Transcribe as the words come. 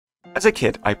As a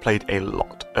kid, I played a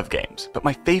lot of games, but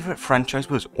my favourite franchise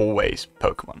was always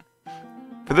Pokémon.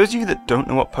 For those of you that don't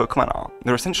know what Pokémon are,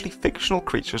 they're essentially fictional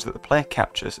creatures that the player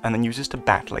captures and then uses to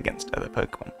battle against other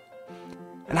Pokémon.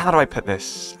 And how do I put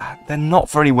this? They're not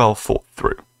very well thought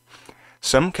through.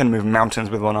 Some can move mountains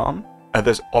with one arm,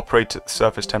 others operate at the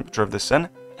surface temperature of the sun,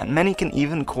 and many can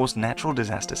even cause natural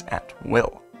disasters at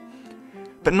will.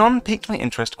 But none piqued my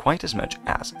interest quite as much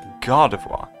as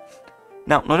Gardevoir.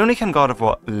 Now, not only can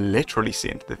Gardevoir literally see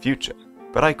into the future,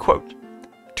 but I quote,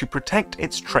 "To protect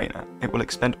its trainer, it will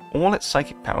expend all its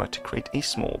psychic power to create a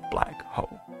small black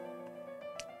hole."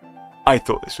 I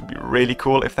thought this would be really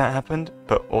cool if that happened,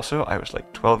 but also I was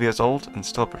like 12 years old and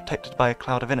still protected by a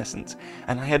cloud of innocence,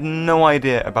 and I had no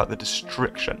idea about the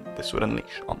destruction this would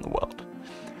unleash on the world.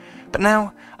 But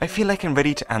now, I feel like I'm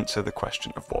ready to answer the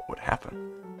question of what would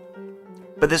happen.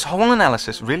 But this whole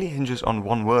analysis really hinges on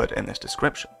one word in this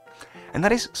description, and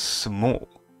that is small.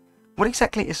 What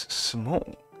exactly is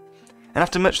small? And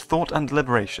after much thought and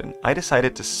deliberation, I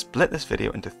decided to split this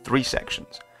video into 3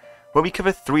 sections, where we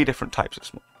cover 3 different types of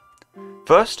small.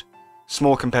 First,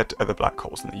 small compared to other black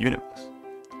holes in the universe.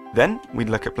 Then, we'd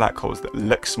look at black holes that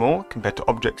look small compared to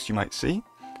objects you might see,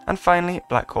 and finally, a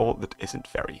black hole that isn't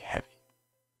very heavy.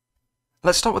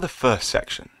 Let's start with the first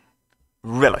section,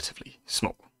 relatively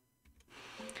small.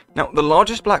 Now, the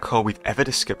largest black hole we've ever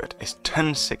discovered is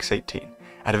TUN 618,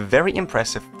 at a very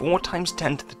impressive 4 ×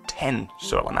 10⁻⁻⁻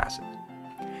 solar masses.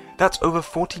 That's over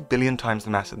 40 billion times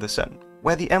the mass of the Sun,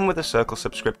 where the M with a circle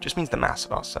subscript just means the mass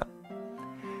of our Sun.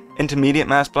 Intermediate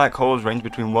mass black holes range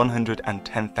between 100 and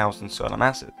 10,000 solar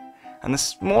masses, and the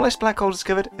smallest black hole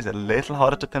discovered is a little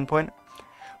harder to pinpoint,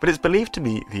 but it's believed to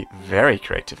be the very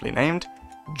creatively named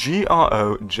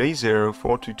GRO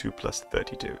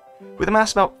J0422+32, with a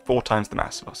mass about 4 times the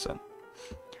mass of our Sun.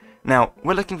 Now,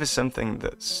 we're looking for something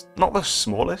that's not the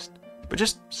smallest, but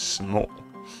just small.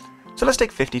 So let's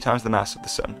take 50 times the mass of the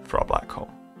Sun for our black hole.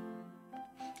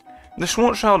 The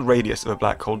Schwarzschild radius of a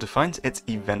black hole defines its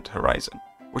event horizon,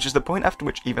 which is the point after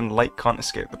which even light can't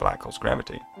escape the black hole's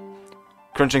gravity.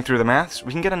 Crunching through the maths,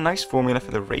 we can get a nice formula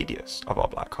for the radius of our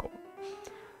black hole.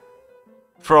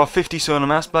 For our 50 solar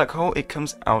mass black hole, it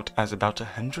comes out as about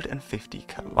 150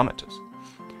 kilometers.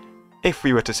 If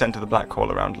we were to center the black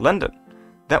hole around London,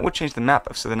 that would change the map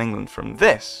of southern England from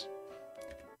this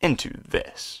into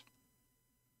this.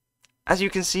 As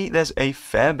you can see, there's a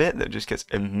fair bit that just gets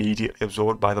immediately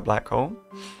absorbed by the black hole.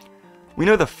 We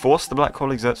know the force the black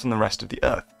hole exerts on the rest of the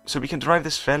Earth, so we can derive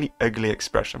this fairly ugly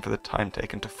expression for the time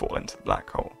taken to fall into the black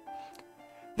hole.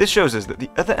 This shows us that the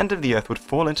other end of the Earth would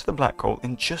fall into the black hole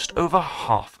in just over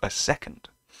half a second.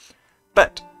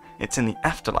 But it's in the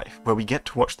afterlife where we get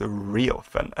to watch the real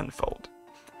fun unfold.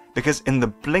 Because in the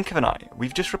blink of an eye,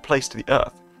 we've just replaced the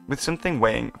Earth with something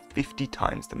weighing 50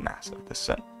 times the mass of the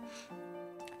Sun.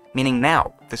 Meaning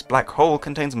now, this black hole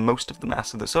contains most of the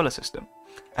mass of the solar system,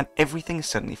 and everything is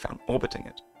suddenly found orbiting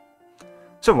it.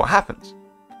 So what happens?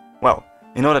 Well,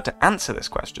 in order to answer this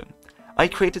question, I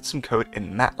created some code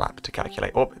in MATLAB to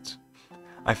calculate orbits.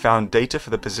 I found data for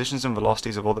the positions and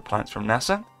velocities of all the planets from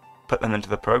NASA, put them into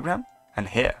the program, and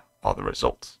here are the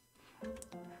results.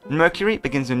 Mercury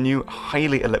begins a new,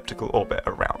 highly elliptical orbit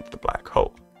around the black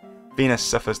hole. Venus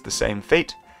suffers the same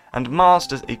fate, and Mars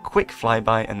does a quick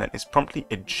flyby and then is promptly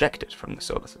ejected from the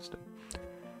solar system.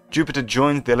 Jupiter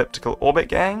joins the elliptical orbit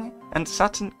gang, and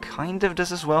Saturn kind of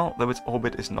does as well, though its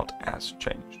orbit is not as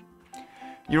changed.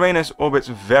 Uranus orbits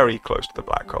very close to the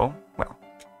black hole, well,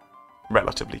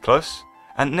 relatively close,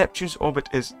 and Neptune's orbit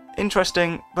is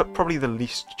interesting, but probably the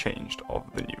least changed of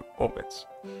the new orbits.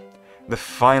 The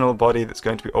final body that's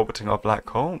going to be orbiting our black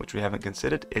hole, which we haven't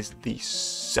considered, is the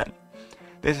Sun.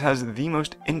 This has the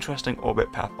most interesting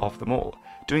orbit path of them all,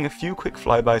 doing a few quick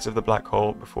flybys of the black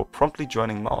hole before promptly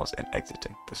joining Mars and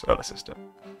exiting the solar system.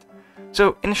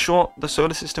 So, in short, the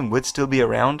solar system would still be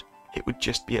around, it would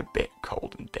just be a bit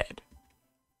cold and dead.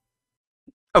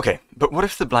 Okay, but what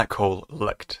if the black hole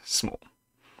looked small?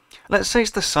 Let's say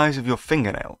it's the size of your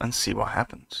fingernail and see what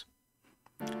happens.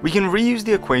 We can reuse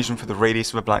the equation for the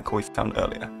radius of a black hole we found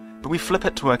earlier, but we flip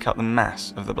it to work out the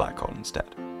mass of the black hole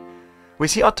instead. We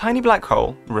see our tiny black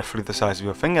hole, roughly the size of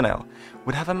your fingernail,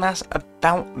 would have a mass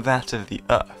about that of the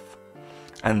Earth.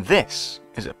 And this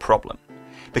is a problem,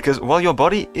 because while your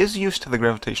body is used to the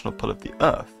gravitational pull of the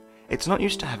Earth, it's not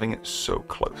used to having it so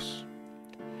close.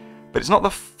 But it's not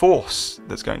the force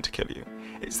that's going to kill you,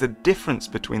 it's the difference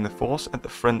between the force at the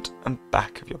front and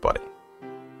back of your body.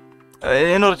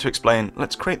 In order to explain,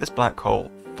 let's create this black hole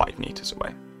 5 meters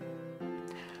away.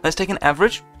 Let's take an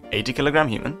average 80 kilogram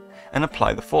human and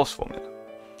apply the force formula.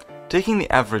 Taking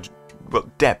the average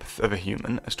depth of a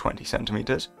human as 20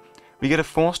 centimeters, we get a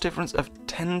force difference of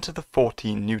 10 to the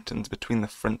 14 newtons between the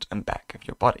front and back of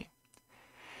your body.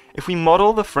 If we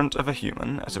model the front of a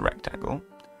human as a rectangle,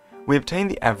 we obtain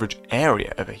the average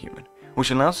area of a human, which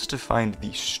allows us to find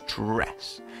the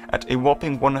stress at a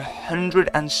whopping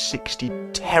 160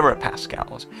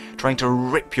 terapascals, trying to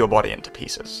rip your body into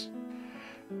pieces.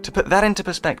 To put that into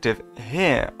perspective,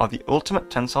 here are the ultimate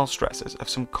tensile stresses of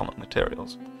some common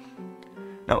materials.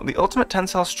 Now, the ultimate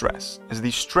tensile stress is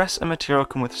the stress a material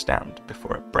can withstand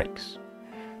before it breaks.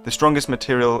 The strongest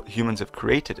material humans have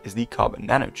created is the carbon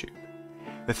nanotube.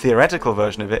 The theoretical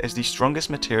version of it is the strongest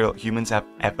material humans have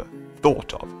ever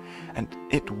thought of, and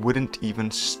it wouldn't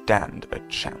even stand a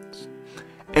chance.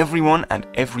 Everyone and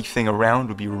everything around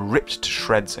would be ripped to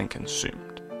shreds and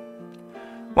consumed.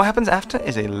 What happens after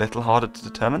is a little harder to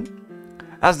determine.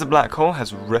 As the black hole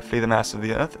has roughly the mass of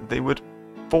the Earth, they would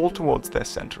fall towards their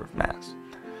center of mass,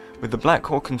 with the black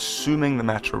hole consuming the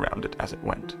matter around it as it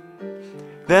went.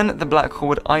 Then the black hole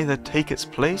would either take its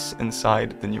place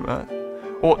inside the new Earth,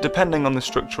 or depending on the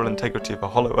structural integrity of a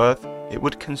hollow Earth, it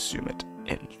would consume it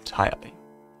entirely.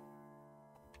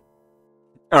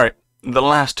 Alright, the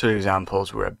last two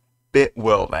examples were a bit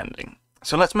world-ending,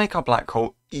 so let's make our black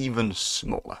hole even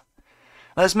smaller.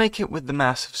 Let's make it with the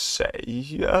mass of, say,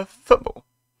 a football.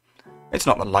 It's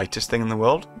not the lightest thing in the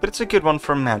world, but it's a good one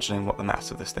for imagining what the mass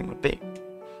of this thing would be.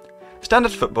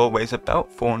 Standard football weighs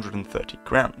about 430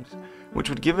 grams, which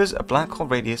would give us a black hole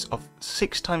radius of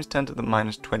 6 times 10 to the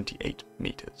minus 28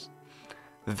 meters.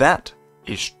 That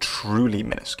is truly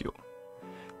minuscule.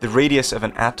 The radius of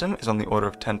an atom is on the order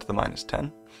of 10 to the minus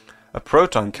 10. A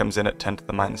proton comes in at 10 to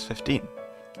the minus 15.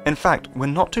 In fact, we're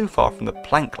not too far from the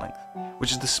Planck length,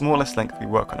 which is the smallest length we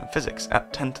work on in physics,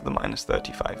 at 10 to the minus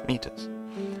 35 meters.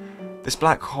 This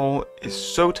black hole is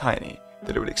so tiny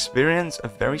that it would experience a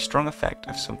very strong effect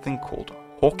of something called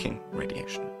Hawking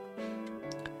radiation.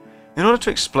 In order to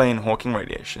explain Hawking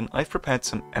radiation, I've prepared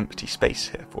some empty space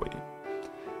here for you.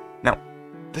 Now,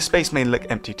 this space may look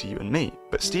empty to you and me,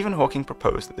 but Stephen Hawking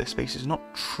proposed that this space is not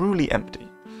truly empty,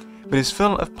 but is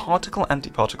full of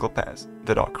particle-antiparticle pairs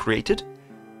that are created,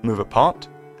 move apart,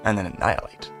 and then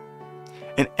annihilate.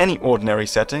 In any ordinary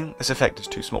setting, this effect is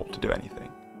too small to do anything.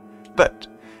 But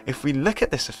if we look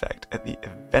at this effect at the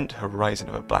event horizon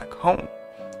of a black hole,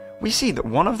 we see that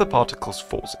one of the particles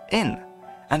falls in,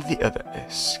 and the other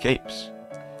escapes.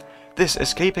 This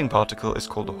escaping particle is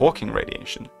called Hawking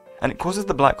radiation, and it causes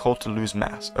the black hole to lose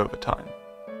mass over time.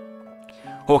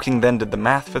 Hawking then did the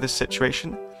math for this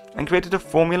situation, and created a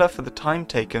formula for the time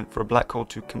taken for a black hole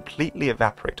to completely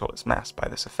evaporate all its mass by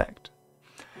this effect.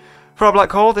 For our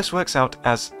black hole, this works out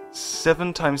as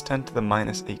 7 times 10 to the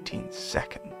minus 18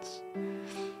 seconds.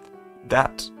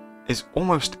 That is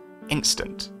almost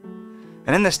instant.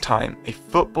 And in this time, a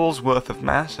football's worth of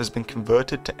mass has been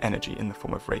converted to energy in the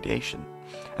form of radiation.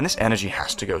 And this energy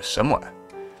has to go somewhere.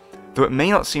 Though it may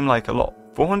not seem like a lot,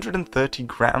 430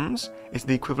 grams is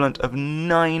the equivalent of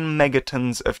 9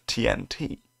 megatons of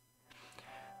TNT.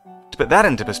 To put that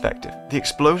into perspective, the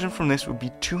explosion from this would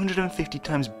be 250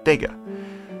 times bigger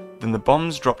than the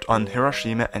bombs dropped on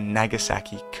Hiroshima and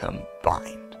Nagasaki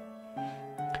combined.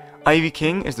 Ivy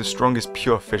King is the strongest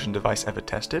pure fission device ever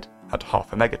tested, at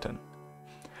half a megaton.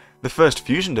 The first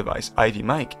fusion device, Ivy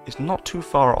Mike, is not too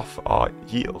far off our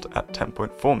yield at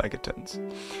 10.4 megatons.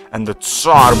 And the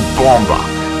Tsar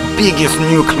Bomba, biggest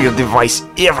nuclear device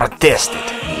ever tested,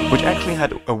 which actually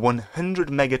had a 100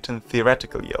 megaton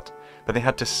theoretical yield, but they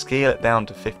had to scale it down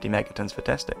to 50 megatons for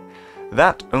testing.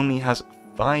 That only has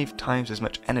 5 times as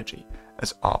much energy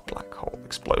as our black hole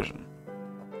explosion.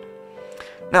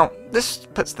 Now, this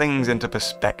puts things into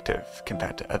perspective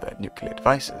compared to other nuclear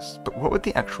devices, but what would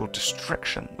the actual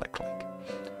destruction look like?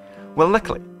 Well,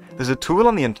 luckily, there's a tool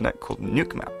on the internet called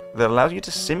NukeMap that allows you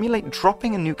to simulate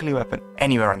dropping a nuclear weapon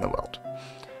anywhere in the world.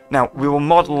 Now, we will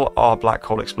model our black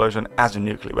hole explosion as a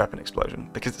nuclear weapon explosion,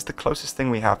 because it's the closest thing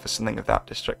we have for something of that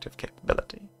destructive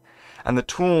capability. And the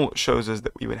tool shows us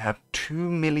that we would have 2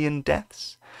 million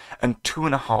deaths and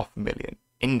 2.5 million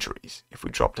injuries if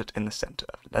we dropped it in the centre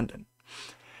of London.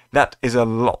 That is a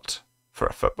lot for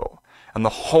a football, and the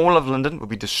whole of London would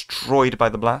be destroyed by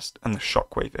the blast and the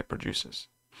shockwave it produces.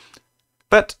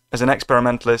 But, as an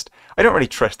experimentalist, I don't really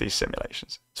trust these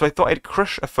simulations, so I thought I'd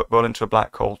crush a football into a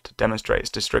black hole to demonstrate its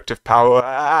destructive power.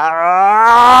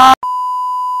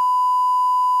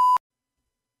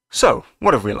 So,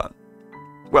 what have we learned?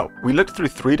 Well, we looked through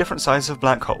 3 different sizes of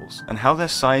black holes, and how their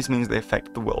size means they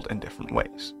affect the world in different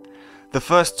ways. The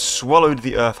first swallowed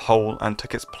the Earth whole and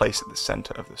took its place at the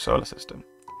centre of the solar system.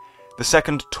 The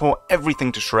second tore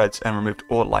everything to shreds and removed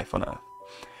all life on Earth.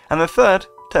 And the third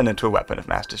turned into a weapon of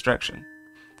mass destruction.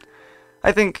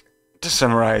 I think To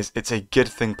summarize, it's a good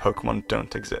thing Pokemon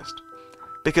don't exist.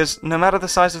 Because no matter the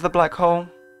size of the black hole,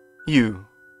 you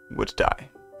would die.